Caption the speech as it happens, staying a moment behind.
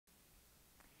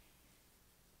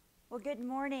Well, good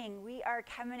morning. We are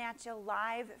coming at you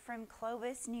live from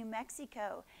Clovis, New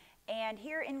Mexico. And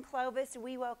here in Clovis,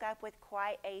 we woke up with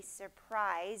quite a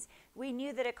surprise. We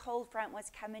knew that a cold front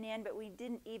was coming in, but we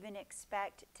didn't even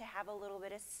expect to have a little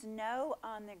bit of snow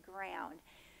on the ground.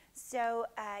 So,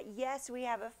 yes, we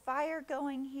have a fire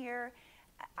going here.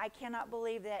 I cannot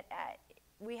believe that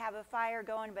we have a fire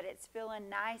going, but it's feeling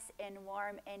nice and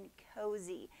warm and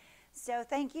cozy. So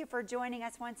thank you for joining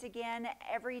us once again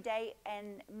every day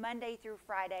and Monday through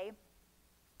Friday.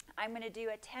 I'm going to do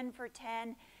a 10 for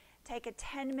 10, take a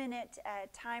 10-minute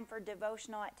time for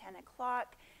devotional at 10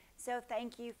 o'clock. So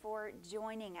thank you for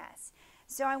joining us.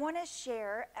 So I want to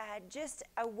share just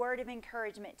a word of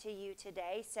encouragement to you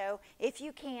today. So if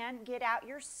you can, get out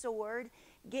your sword,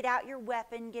 get out your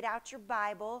weapon, get out your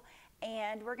Bible,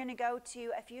 and we're going to go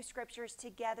to a few scriptures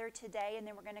together today, and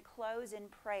then we're going to close in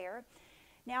prayer.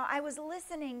 Now, I was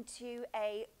listening to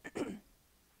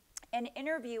an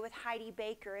interview with Heidi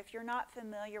Baker. If you're not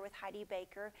familiar with Heidi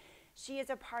Baker, she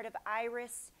is a part of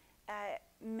Iris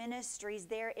Ministries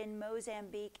there in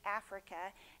Mozambique,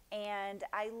 Africa. And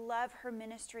I love her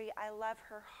ministry. I love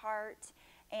her heart.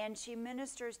 And she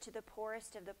ministers to the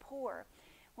poorest of the poor.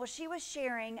 Well, she was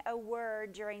sharing a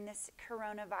word during this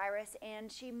coronavirus,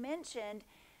 and she mentioned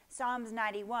Psalms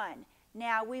 91.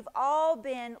 Now, we've all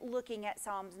been looking at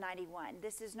Psalms 91.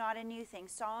 This is not a new thing.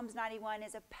 Psalms 91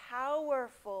 is a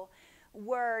powerful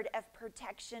word of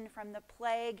protection from the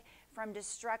plague, from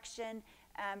destruction,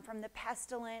 from the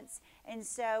pestilence. And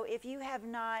so if you have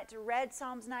not read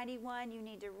Psalms 91, you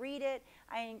need to read it.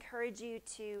 I encourage you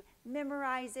to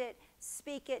memorize it,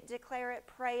 speak it, declare it,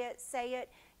 pray it, say it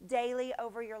daily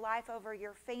over your life, over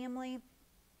your family.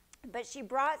 But she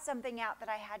brought something out that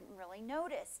I hadn't really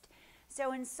noticed.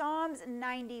 So in Psalms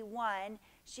 91,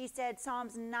 she said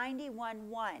Psalms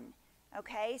 91:1.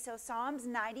 Okay, so Psalms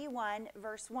 91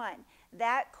 verse 1.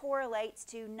 That correlates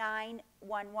to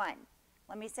 9:1:1.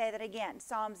 Let me say that again.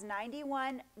 Psalms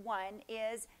 91:1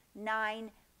 is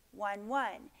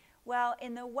 9:1:1. Well,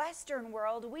 in the Western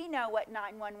world, we know what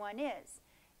 911 is.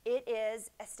 It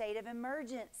is a state of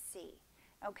emergency.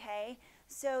 Okay,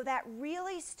 so that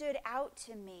really stood out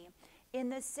to me in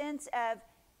the sense of,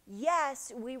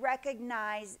 yes, we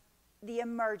recognize the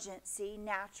emergency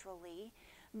naturally,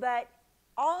 but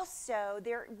also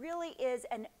there really is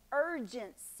an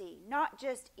urgency, not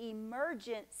just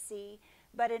emergency,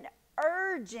 but an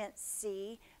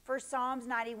urgency for Psalms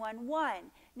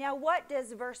 91:1. Now, what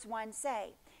does verse 1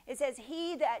 say? It says,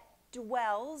 "He that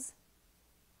dwells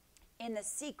in the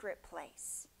secret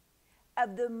place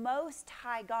of the Most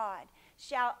High God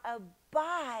shall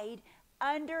abide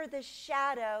under the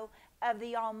shadow of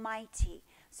the Almighty."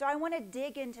 So I want to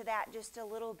dig into that just a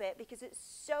little bit because it's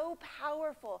so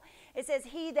powerful. It says,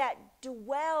 "He that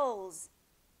dwells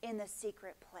in the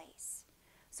secret place."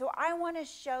 So I want to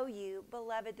show you,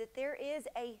 beloved, that there is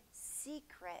a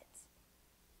secret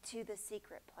to the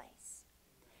secret place.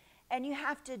 And you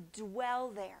have to dwell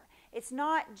there. It's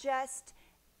not just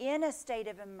in a state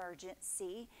of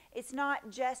emergency. It's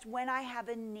not just when I have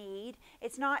a need.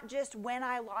 It's not just when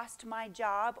I lost my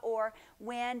job or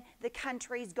when the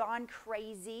country's gone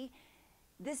crazy.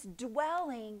 This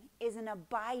dwelling is an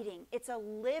abiding. It's a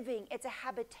living. It's a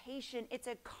habitation. It's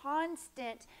a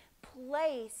constant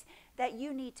place that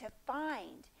you need to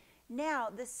find.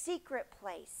 Now, the secret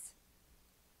place,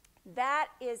 that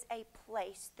is a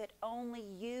place that only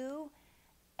you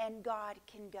and God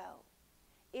can go.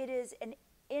 It is an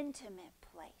intimate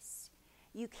place.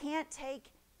 You can't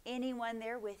take anyone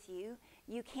there with you.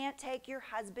 You can't take your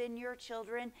husband, your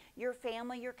children, your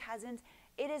family, your cousins.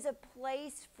 It is a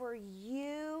place for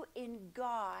you in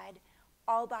God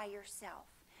all by yourself.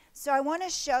 So I want to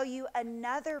show you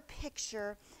another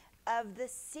picture of the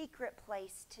secret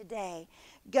place today.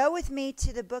 Go with me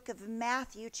to the book of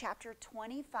Matthew, chapter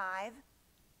 25,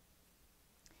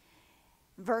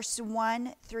 verse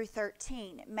 1 through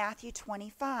 13. Matthew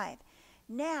 25.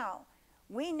 Now,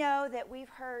 we know that we've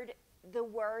heard the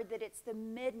word that it's the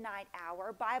midnight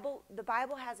hour. The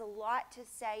Bible has a lot to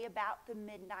say about the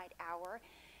midnight hour.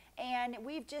 And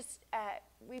we've just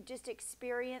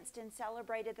experienced and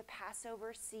celebrated the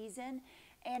Passover season.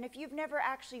 And if you've never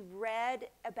actually read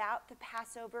about the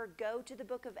Passover, go to the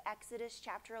book of Exodus,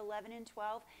 chapter 11 and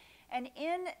 12. And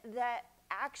in the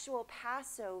actual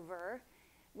Passover,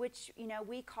 which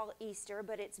we call Easter,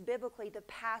 but it's biblically the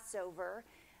Passover,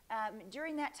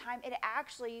 during that time, it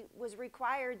actually was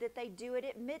required that they do it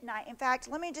at midnight. In fact,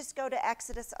 let me just go to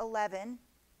Exodus 11,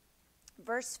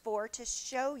 verse 4, to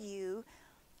show you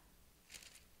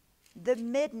the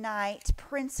midnight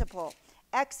principle.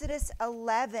 Exodus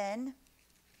 11,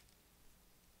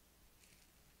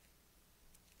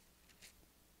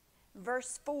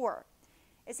 verse 4.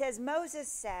 It says, Moses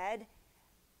said,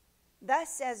 "Thus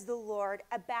says the Lord,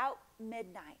 about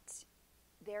midnight."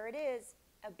 There it is,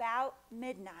 about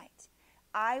midnight.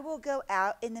 "I will go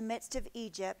out in the midst of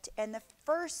Egypt, and the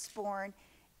firstborn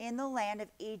in the land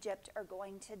of Egypt are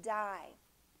going to die."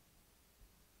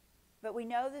 But we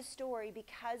know the story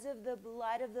because of the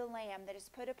blood of the lamb that is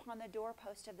put upon the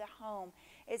doorpost of the home.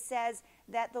 It says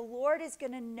that the Lord is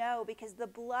going to know, because the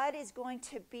blood is going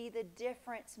to be the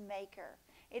difference maker.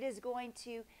 It is going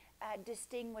to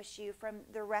distinguish you from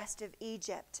the rest of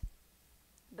Egypt.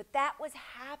 But that was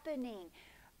happening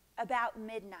about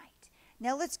midnight.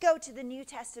 Now let's go to the New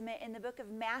Testament in the book of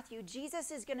Matthew.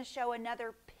 Jesus is going to show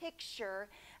another picture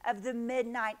of the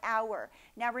midnight hour.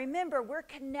 Now remember, we're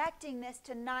connecting this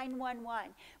to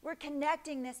 911. We're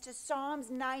connecting this to Psalms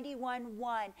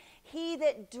 91:1. He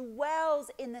that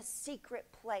dwells in the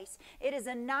secret place. It is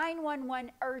a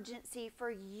 911 urgency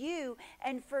for you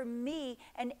and for me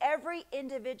and every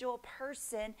individual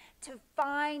person to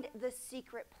find the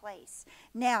secret place.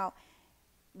 Now,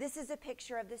 this is a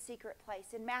picture of the secret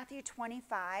place. In Matthew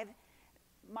 25,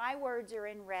 my words are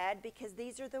in red because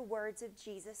these are the words of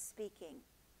Jesus speaking.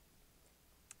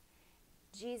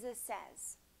 Jesus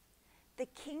says, "The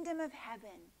kingdom of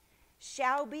heaven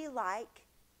shall be like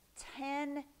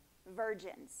 10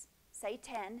 virgins." Say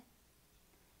 10.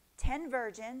 10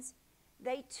 virgins.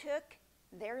 They took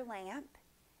their lamp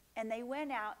and they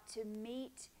went out to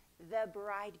meet the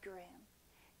bridegroom.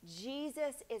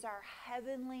 Jesus is our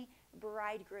heavenly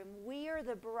bridegroom. We are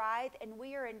the bride, and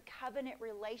we are in covenant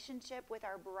relationship with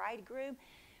our bridegroom.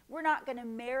 We're not going to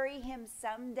marry him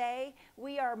someday.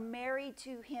 We are married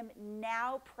to him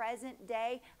now, present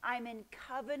day. I'm in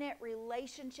covenant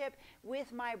relationship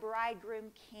with my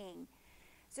bridegroom king.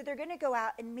 So they're going to go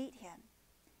out and meet him.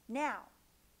 Now,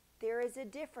 there is a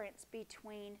difference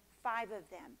between 5 of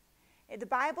them. The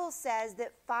Bible says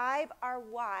that 5 are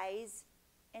wise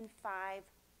and 5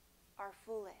 are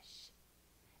foolish.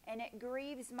 And it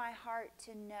grieves my heart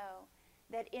to know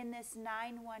that in this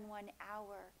 911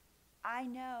 hour, I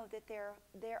know that there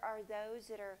are those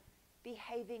that are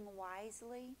behaving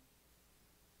wisely,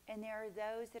 and there are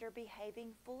those that are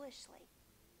behaving foolishly.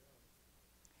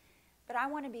 But I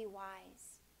want to be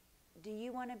wise. Do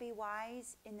you want to be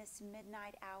wise in this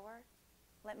midnight hour?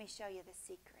 Let me show you the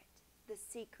secret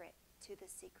to the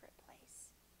secret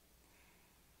place.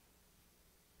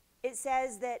 It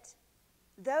says that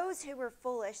those who were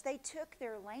foolish, they took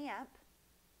their lamp,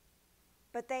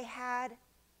 but they had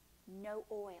no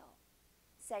oil.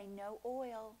 Say, no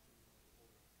oil.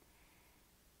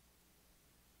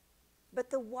 But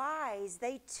the wise,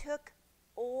 they took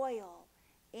oil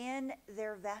in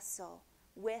their vessel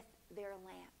with their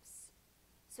lamps.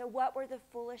 So what were the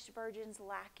foolish virgins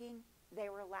lacking? They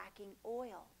were lacking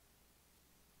oil.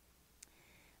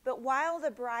 But while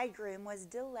the bridegroom was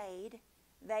delayed,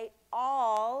 they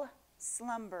all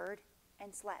slumbered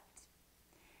and slept.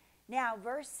 Now,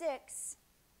 verse 6,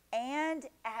 "And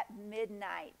at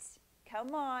midnight,"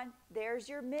 come on, there's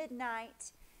your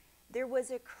midnight, "there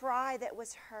was a cry that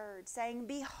was heard, saying,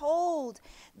 Behold,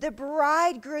 the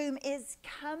bridegroom is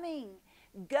coming.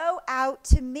 Go out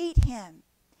to meet him."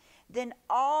 Then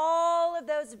all of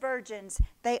those virgins,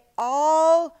 they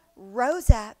all rose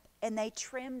up and they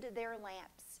trimmed their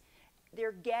lamps.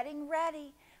 They're getting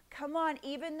ready. Come on,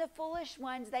 even the foolish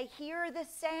ones, they hear the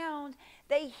sound.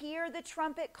 They hear the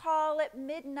trumpet call at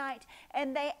midnight,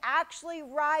 and they actually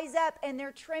rise up and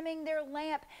they're trimming their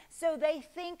lamp. So they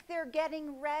think they're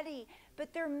getting ready,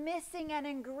 but they're missing an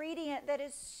ingredient that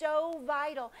is so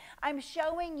vital. I'm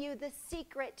showing you the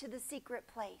secret to the secret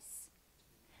place.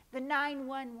 The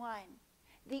 911,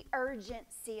 the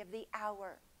urgency of the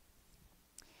hour.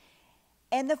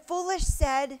 "And the foolish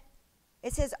said,"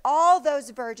 it says, "all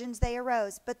those virgins, they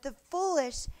arose. But the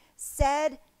foolish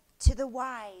said to the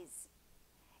wise,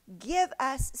 Give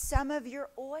us some of your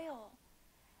oil.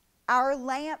 Our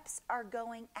lamps are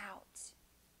going out."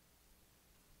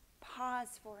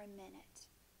 Pause for a minute.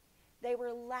 They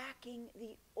were lacking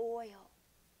the oil.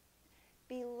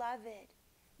 Beloved,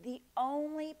 the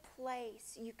only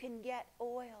place you can get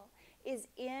oil is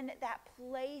in that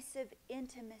place of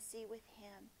intimacy with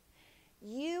him.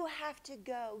 You have to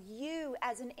go, you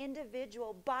as an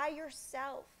individual, by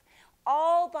yourself,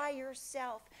 all by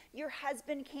yourself. Your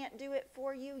husband can't do it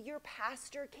for you. Your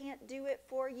pastor can't do it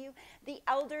for you. The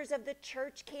elders of the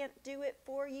church can't do it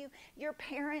for you. Your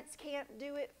parents can't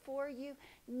do it for you.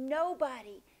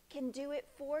 Nobody can do it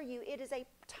for you. It is a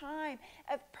time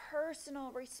of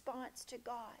personal response to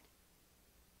God.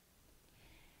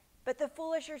 But the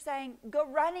foolish are saying, go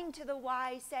running to the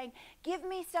wise, saying, "Give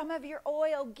me some of your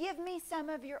oil. Give me some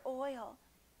of your oil."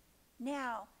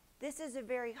 Now, This is a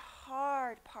very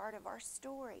hard part of our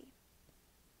story.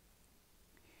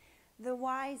 The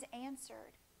wise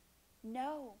answered,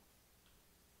 no,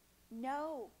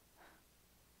 no,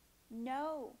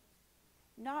 no.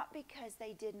 Not because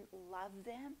they didn't love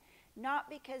them, not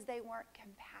because they weren't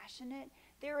compassionate.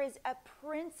 There is a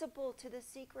principle to the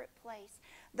secret place.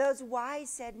 Those wise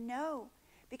said no,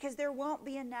 because there won't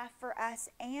be enough for us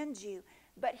and you.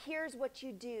 But here's what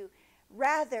you do.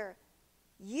 Rather,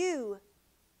 you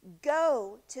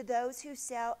go to those who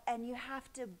sell, and you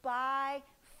have to buy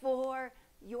for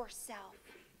yourself.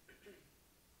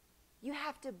 You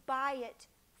have to buy it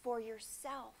for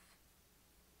yourself.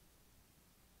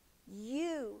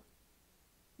 You,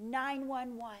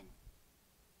 911,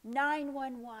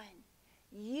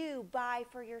 you buy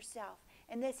for yourself.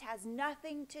 And this has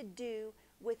nothing to do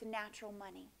with natural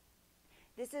money.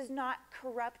 This is not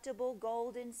corruptible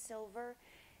gold and silver.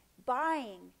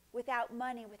 Buying without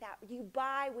money, you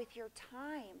buy with your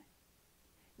time.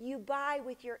 You buy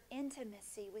with your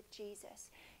intimacy with Jesus.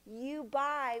 You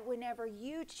buy whenever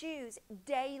you choose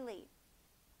daily,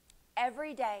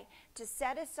 every day, to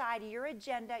set aside your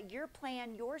agenda, your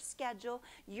plan, your schedule,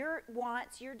 your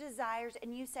wants, your desires,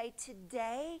 and you say,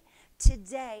 today,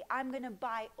 I'm going to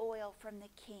buy oil from the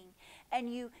King.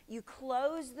 And you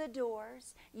close the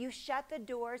doors, you shut the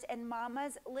doors, and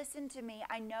mamas, listen to me.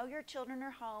 I know your children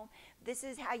are home. This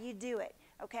is how you do it,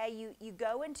 okay? You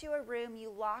go into a room, you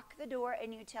lock the door,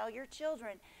 and you tell your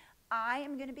children, I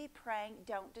am going to be praying,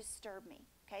 don't disturb me.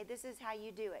 Okay, this is how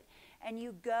you do it. And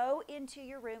you go into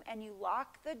your room and you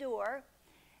lock the door,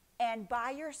 and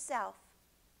by yourself,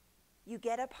 you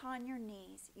get upon your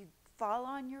knees, you fall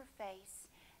on your face,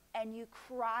 and you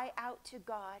cry out to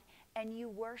God, and you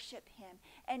worship Him.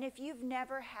 And if you've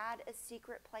never had a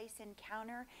secret place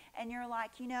encounter, and you're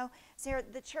like, Sarah,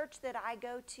 the church that I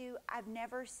go to, I've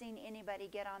never seen anybody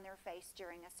get on their face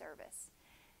during a service.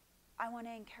 I want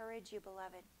to encourage you,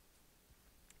 beloved.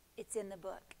 It's in the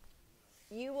book.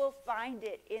 You will find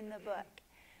it in the book.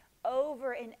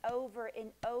 Over and over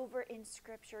and over in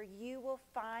Scripture, you will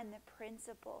find the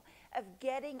principle of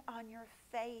getting on your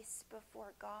face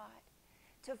before God,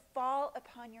 to fall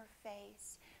upon your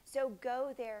face. So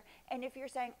go there. And if you're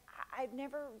saying, I've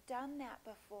never done that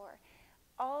before,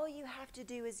 all you have to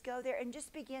do is go there and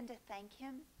just begin to thank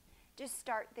Him. Just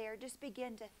start there. Just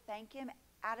begin to thank Him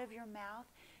out of your mouth.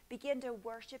 Begin to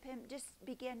worship Him. Just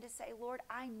begin to say, Lord,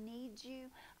 I need you.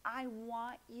 I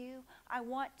want you. I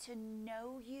want to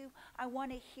know you. I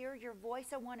want to hear your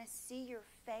voice. I want to see your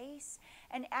face.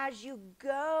 And as you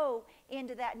go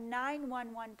into that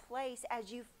 911 place, as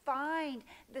you find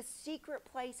the secret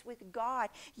place with God,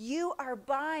 you are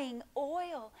buying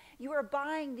oil. You are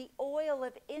buying the oil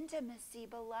of intimacy,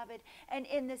 beloved. And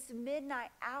in this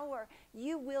midnight hour,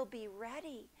 you will be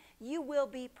ready. You will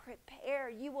be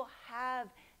prepared. You will have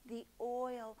the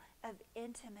oil of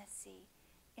intimacy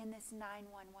in this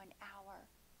 911 hour.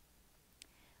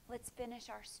 Let's finish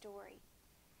our story.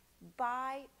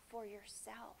 Buy for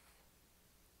yourself.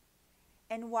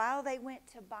 And while they went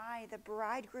to buy, the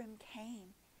bridegroom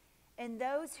came. And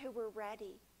those who were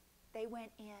ready, they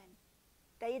went in.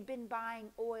 They had been buying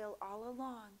oil all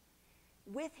along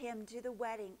with him to the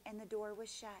wedding, and the door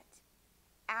was shut.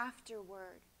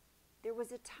 Afterward, there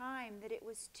was a time that it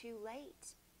was too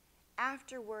late.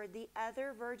 Afterward, the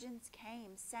other virgins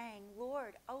came, saying,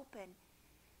 Lord, open.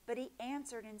 But he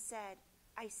answered and said,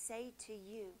 I say to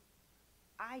you,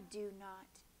 I do not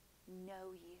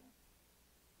know you.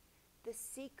 The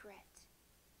secret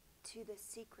to the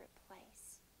secret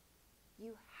place.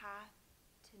 You have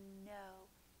to know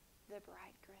the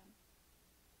bridegroom.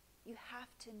 You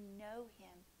have to know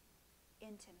him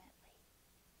intimately.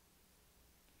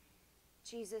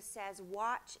 Jesus says,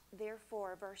 watch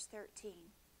therefore, verse 13.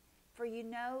 For you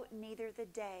know neither the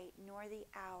day nor the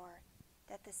hour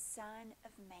that the Son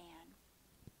of Man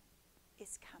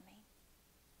is coming.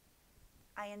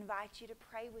 I invite you to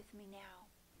pray with me now.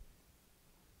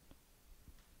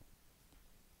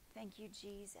 Thank you,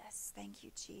 Jesus. Thank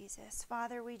you, Jesus.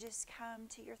 Father, we just come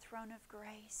to your throne of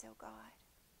grace, oh God.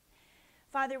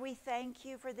 Father, we thank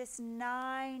you for this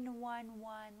 911,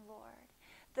 Lord.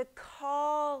 The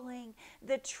calling,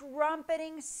 the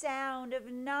trumpeting sound of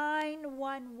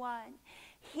 911.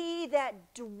 He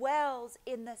that dwells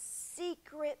in the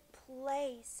secret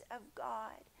place of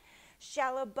God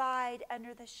shall abide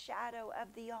under the shadow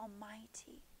of the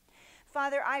Almighty.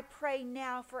 Father, I pray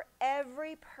now for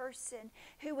every person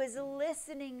who is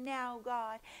listening now,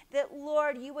 God, that,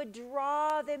 Lord, you would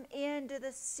draw them into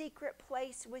the secret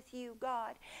place with you,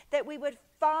 God, that we would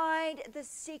find the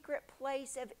secret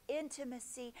place of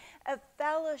intimacy, of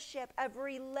fellowship, of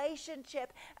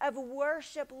relationship, of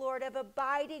worship, Lord, of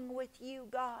abiding with you,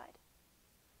 God.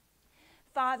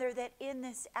 Father, that in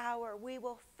this hour we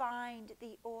will find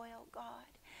the oil, God.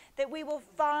 That we will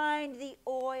find the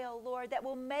oil, Lord, that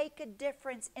will make a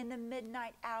difference in the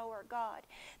midnight hour, God.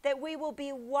 That we will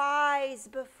be wise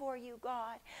before you,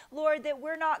 God. Lord, that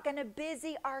we're not going to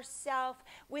busy ourselves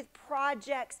with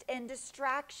projects and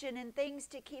distraction and things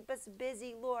to keep us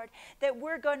busy, Lord. That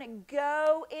we're going to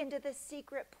go into the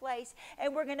secret place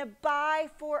and we're going to buy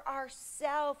for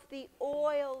ourselves the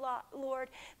oil, Lord,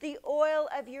 the oil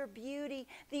of your beauty,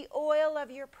 the oil of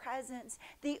your presence,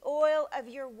 the oil of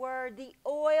your word, the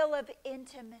oil of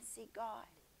intimacy, God.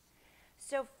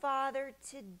 So, Father,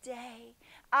 today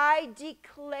I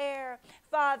declare,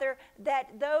 Father,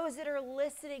 that those that are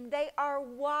listening, they are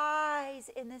wise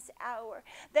in this hour.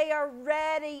 They are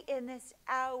ready in this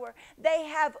hour. They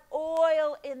have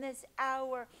oil in this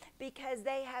hour because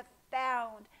they have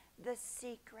found the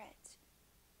secret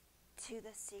to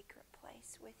the secret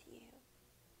place with you.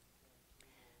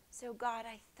 So, God,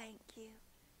 I thank you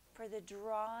for the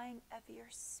drawing of your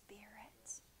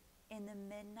Spirit in the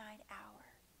midnight hour.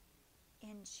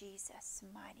 In Jesus'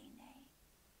 mighty name.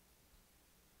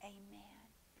 Amen.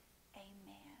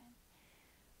 Amen.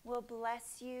 We'll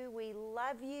bless you. We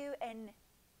love you. And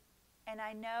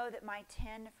I know that my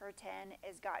 10 for 10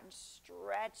 has gotten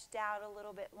stretched out a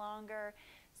little bit longer.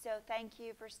 So thank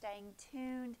you for staying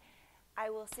tuned. I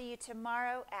will see you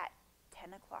tomorrow at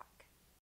 10 o'clock.